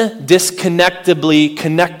undisconnectably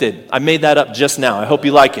connected. I made that up just now. I hope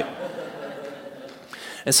you like it.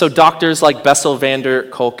 And so doctors like Bessel van der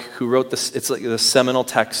Kolk, who wrote this, it's like the seminal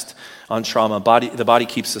text on trauma, The Body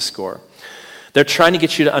Keeps the Score. They're trying to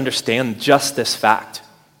get you to understand just this fact,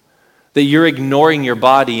 that you're ignoring your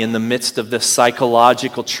body in the midst of this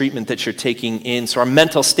psychological treatment that you're taking in. So our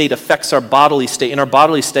mental state affects our bodily state, and our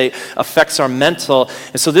bodily state affects our mental.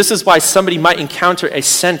 And so this is why somebody might encounter a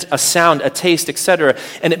scent, a sound, a taste, etc.,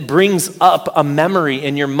 and it brings up a memory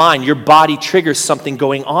in your mind. Your body triggers something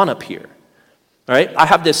going on up here. All right, I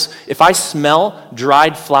have this, if I smell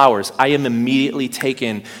dried flowers, I am immediately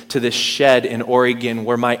taken to this shed in Oregon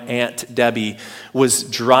where my Aunt Debbie was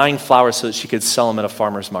drying flowers so that she could sell them at a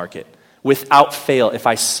farmer's market. Without fail, if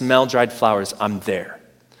I smell dried flowers, I'm there.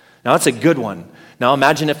 Now that's a good one. Now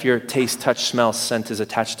imagine if your taste, touch, smell, scent is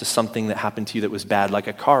attached to something that happened to you that was bad, like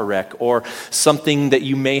a car wreck, or something that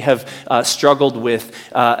you may have struggled with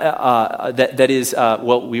that is,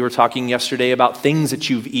 we were talking yesterday about things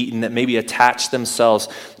that you've eaten that maybe attach themselves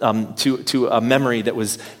to a memory that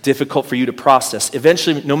was difficult for you to process.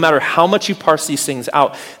 Eventually, no matter how much you parse these things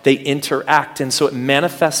out, they interact, and so it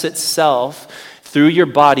manifests itself through your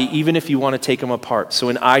body, even if you want to take them apart. So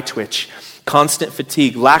an eye twitch, constant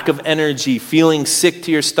fatigue, lack of energy, feeling sick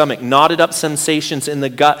to your stomach, knotted up sensations in the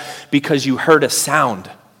gut because you heard a sound.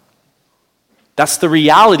 That's the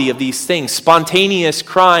reality of these things. Spontaneous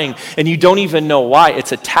crying, and you don't even know why.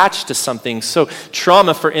 It's attached to something. So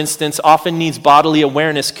trauma, for instance, often needs bodily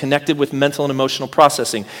awareness connected with mental and emotional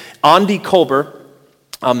processing. Andy Kolber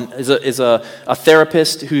is a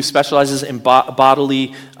therapist who specializes in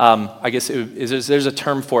bodily, there's a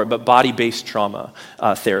term for it, but body-based trauma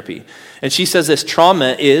therapy. And she says this: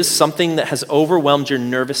 trauma is something that has overwhelmed your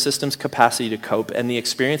nervous system's capacity to cope, and the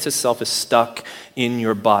experience itself is stuck in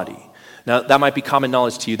your body. Now, that might be common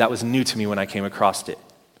knowledge to you. That was new to me when I came across it,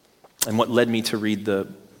 and what led me to read the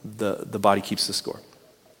Body Keeps the Score.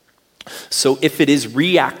 So if it is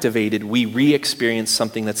reactivated, we re-experience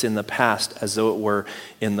something that's in the past as though it were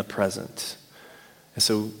in the present. And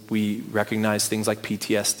so we recognize things like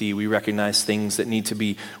PTSD. We recognize things that need to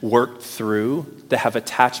be worked through that have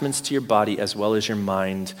attachments to your body as well as your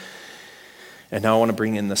mind. And now I want to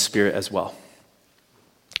bring in the spirit as well.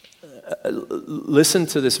 Listen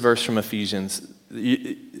to this verse from Ephesians.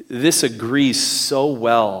 This agrees so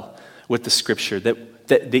well with the scripture that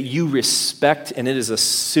you respect, and it is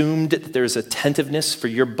assumed that there's attentiveness for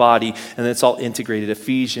your body, and it's all integrated.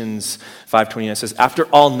 Ephesians 5:29 says, "After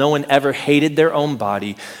all, no one ever hated their own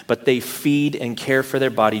body, but they feed and care for their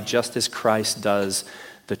body just as Christ does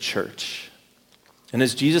the church." And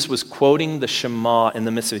as Jesus was quoting the Shema in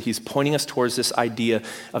the midst of it, he's pointing us towards this idea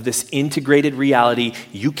of this integrated reality.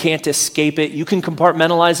 You can't escape it. You can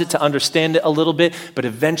compartmentalize it to understand it a little bit, but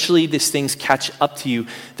eventually these things catch up to you.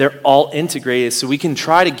 They're all integrated. So we can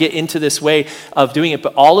try to get into this way of doing it,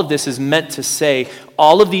 but all of this is meant to say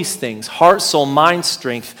all of these things, heart, soul, mind,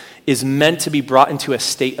 strength, is meant to be brought into a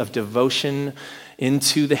state of devotion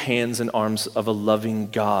into the hands and arms of a loving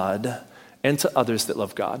God and to others that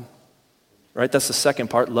love God. Right? That's the second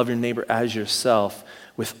part. Love your neighbor as yourself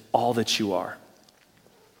with all that you are.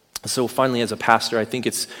 So finally, as a pastor, I think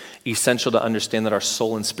it's essential to understand that our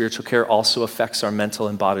soul and spiritual care also affects our mental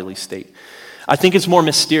and bodily state. I think it's more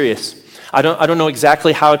mysterious. I don't know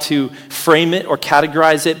exactly how to frame it or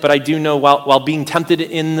categorize it, but I do know while being tempted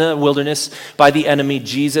in the wilderness by the enemy,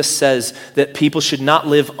 Jesus says that people should not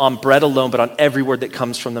live on bread alone, but on every word that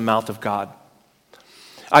comes from the mouth of God.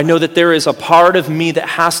 I know that there is a part of me that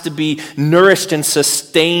has to be nourished and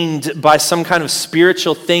sustained by some kind of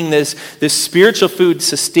spiritual thing. There's this spiritual food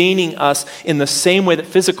sustaining us in the same way that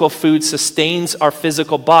physical food sustains our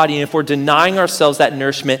physical body. And if we're denying ourselves that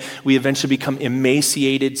nourishment, we eventually become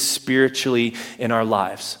emaciated spiritually in our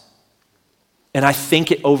lives. And I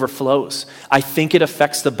think it overflows. I think it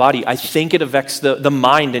affects the body. I think it affects the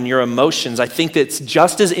mind and your emotions. I think that it's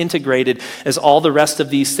just as integrated as all the rest of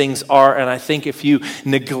these things are. And I think if you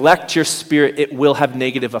neglect your spirit, it will have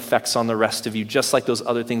negative effects on the rest of you, just like those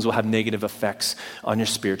other things will have negative effects on your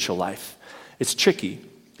spiritual life. It's tricky.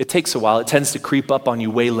 It takes a while. It tends to creep up on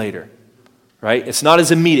you way later. Right? It's not as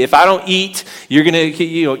immediate. If I don't eat, you're gonna,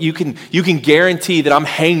 you can guarantee that I'm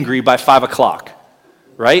hangry by 5 o'clock.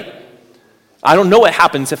 Right? I don't know what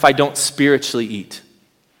happens if I don't spiritually eat.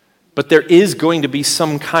 But there is going to be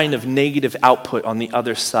some kind of negative output on the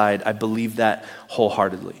other side. I believe that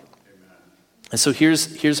wholeheartedly. And so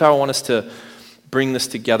here's how I want us to bring this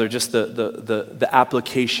together, just the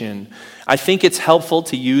application. I think it's helpful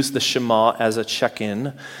to use the Shema as a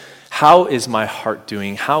check-in. How is my heart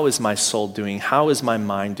doing? How is my soul doing? How is my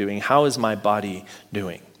mind doing? How is my body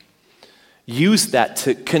doing? Use that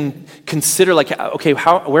to consider, like, okay,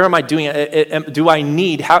 where am I doing? Do I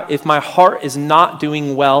need, if my heart is not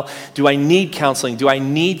doing well, do I need counseling? Do I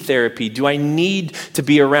need therapy? Do I need to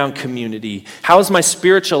be around community? How is my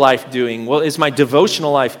spiritual life doing? Well, is my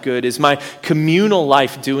devotional life good? Is my communal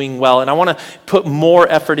life doing well? And I want to put more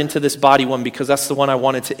effort into this body one because that's the one I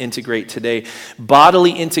wanted to integrate today.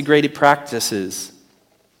 Bodily integrated practices.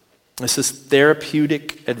 This is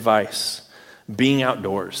therapeutic advice. Being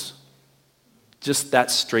outdoors. Just that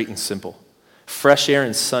straight and simple. Fresh air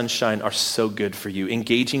and sunshine are so good for you.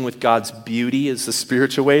 Engaging with God's beauty is the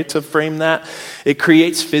spiritual way to frame that. It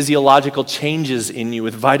creates physiological changes in you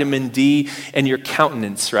with vitamin D and your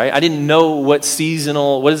countenance, right? I didn't know what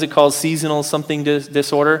is it called? Seasonal something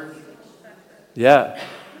disorder? Yeah.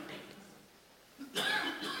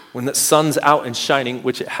 when the sun's out and shining,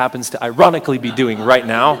 which it happens to ironically be doing right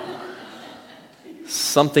now,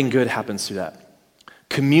 something good happens through that.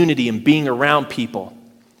 Community and being around people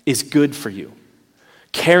is good for you.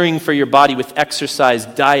 Caring for your body with exercise,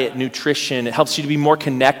 diet, nutrition, it helps you to be more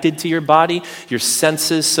connected to your body, your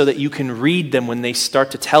senses, so that you can read them when they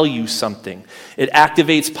start to tell you something. It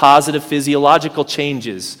activates positive physiological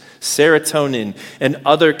changes, serotonin, and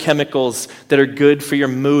other chemicals that are good for your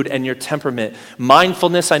mood and your temperament.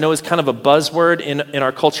 Mindfulness, I know, is kind of a buzzword in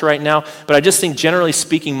our culture right now, but I just think generally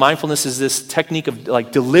speaking, mindfulness is this technique of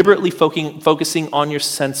like deliberately focusing on your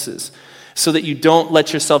senses, so that you don't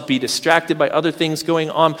let yourself be distracted by other things going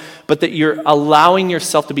on, but that you're allowing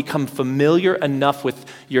yourself to become familiar enough with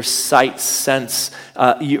your sight sense,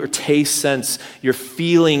 your taste sense, your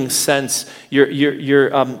feeling sense, your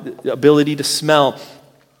ability to smell.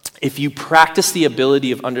 If you practice the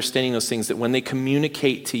ability of understanding those things, that when they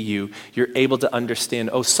communicate to you, you're able to understand,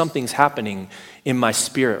 oh, something's happening in my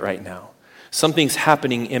spirit right now. Something's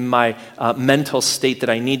happening in my mental state that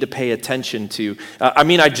I need to pay attention to.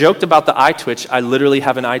 I joked about the eye twitch. I literally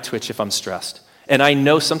have an eye twitch if I'm stressed. And I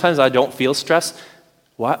know sometimes I don't feel stressed.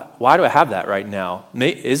 Why do I have that right now?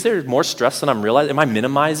 Is there more stress than I'm realizing? Am I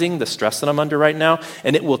minimizing the stress that I'm under right now?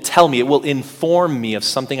 And it will tell me, it will inform me of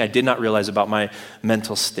something I did not realize about my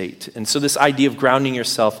mental state. And so this idea of grounding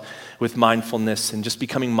yourself with mindfulness and just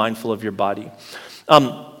becoming mindful of your body.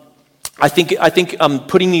 I think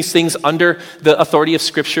putting these things under the authority of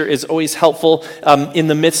Scripture is always helpful in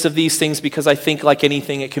the midst of these things, because I think, like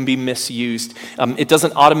anything, it can be misused. It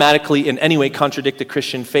doesn't automatically in any way contradict the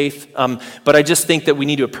Christian faith, but I just think that we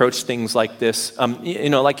need to approach things like this.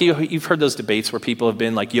 Like you've heard those debates where people have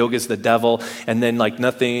been like, yoga's the devil, and then like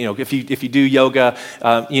nothing. If you do yoga,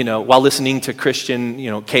 while listening to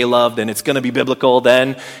Christian, K-Love, then it's going to be biblical,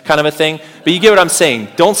 then kind of a thing. But you get what I'm saying.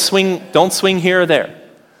 Don't swing here or there.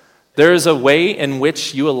 There is a way in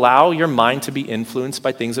which you allow your mind to be influenced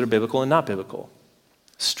by things that are biblical and not biblical.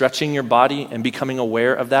 Stretching your body and becoming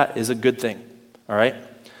aware of that is a good thing, all right?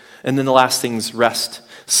 And then the last thing is rest,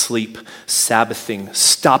 sleep, Sabbathing,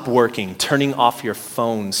 stop working, turning off your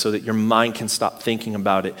phone so that your mind can stop thinking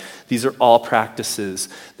about it. These are all practices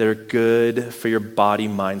that are good for your body,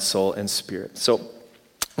 mind, soul, and spirit. So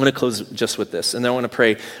I'm going to close just with this, and then I want to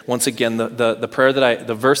pray once again the prayer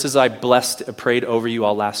the verses I prayed over you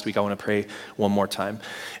all last week. I want to pray one more time.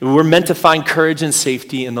 We're meant to find courage and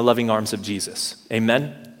safety in the loving arms of Jesus.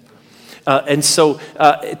 Amen. And so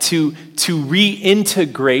to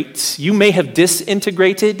reintegrate, you may have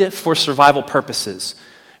disintegrated for survival purposes.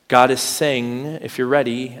 God is saying, if you're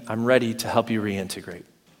ready, I'm ready to help you reintegrate.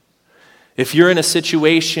 If you're in a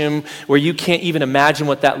situation where you can't even imagine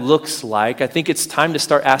what that looks like, I think it's time to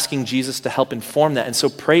start asking Jesus to help inform that. And so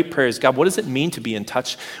pray prayers. God, what does it mean to be in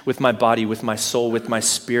touch with my body, with my soul, with my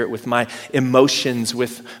spirit, with my emotions,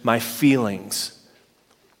 with my feelings?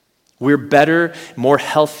 We're better, more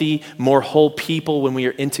healthy, more whole people when we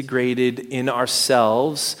are integrated in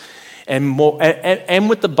ourselves and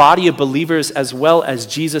with the body of believers, as well as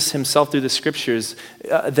Jesus himself through the Scriptures,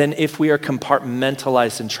 than if we are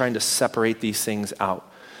compartmentalized and trying to separate these things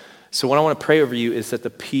out. So what I want to pray over you is that the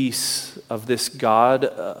peace of this God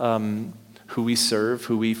who we serve,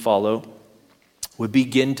 who we follow, would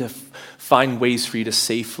begin to find ways for you to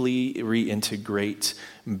safely reintegrate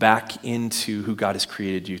back into who God has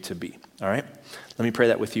created you to be. All right? Let me pray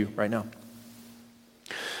that with you right now.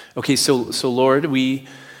 Okay, so Lord, we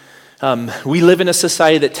live in a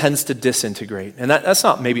society that tends to disintegrate, and that's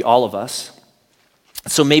not maybe all of us.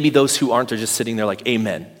 So maybe those who aren't are just sitting there like,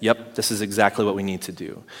 amen, yep, this is exactly what we need to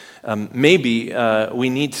do. Maybe we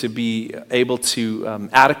need to be able to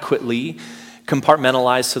adequately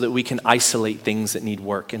compartmentalize so that we can isolate things that need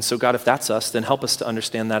work. And so God, if that's us, then help us to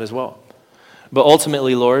understand that as well. But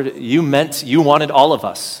ultimately, Lord, you wanted all of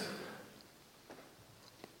us.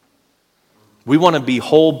 We want to be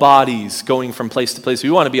whole bodies going from place to place.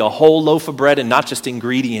 We want to be a whole loaf of bread and not just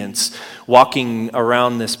ingredients walking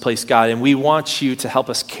around this place, God. And we want you to help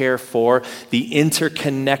us care for the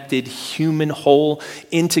interconnected, human, whole,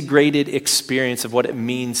 integrated experience of what it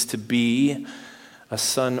means to be a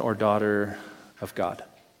son or daughter of God.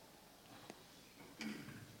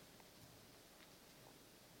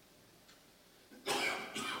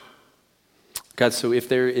 God, so if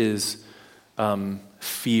there is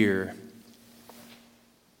fear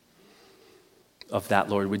of that,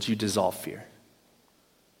 Lord, would you dissolve fear?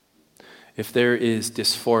 If there is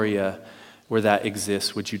dysphoria where that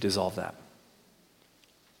exists, would you dissolve that?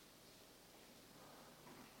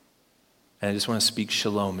 And I just want to speak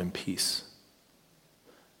shalom and peace.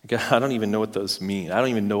 God, I don't even know what those mean.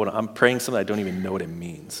 I'm praying something I don't even know what it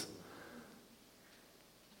means.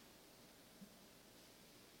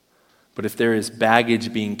 But if there is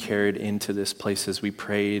baggage being carried into this place as we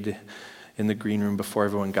prayed in the green room before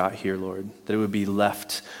everyone got here, Lord, that it would be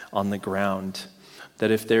left on the ground.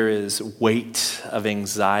 That if there is weight of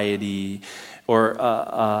anxiety or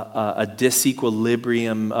a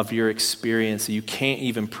disequilibrium of your experience, that you can't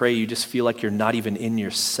even pray, you just feel like you're not even in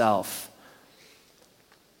yourself.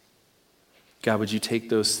 God, would you take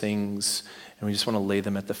those things and we just want to lay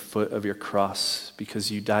them at the foot of your cross,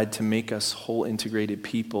 because you died to make us whole, integrated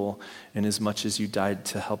people, in as much as you died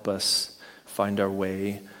to help us find our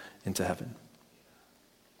way into heaven.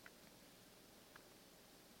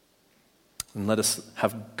 And let us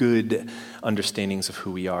have good understandings of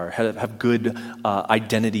who we are, have good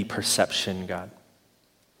identity perception, God.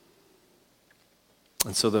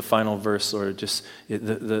 And so the final verse, Lord, just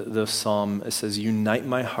the psalm, it says, unite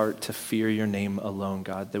my heart to fear your name alone,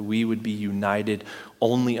 God, that we would be united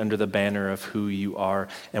only under the banner of who you are.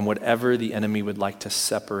 And whatever the enemy would like to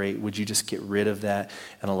separate, would you just get rid of that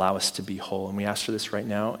and allow us to be whole? And we ask for this right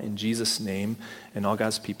now in Jesus' name. And all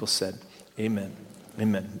God's people said, amen,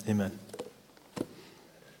 amen, amen.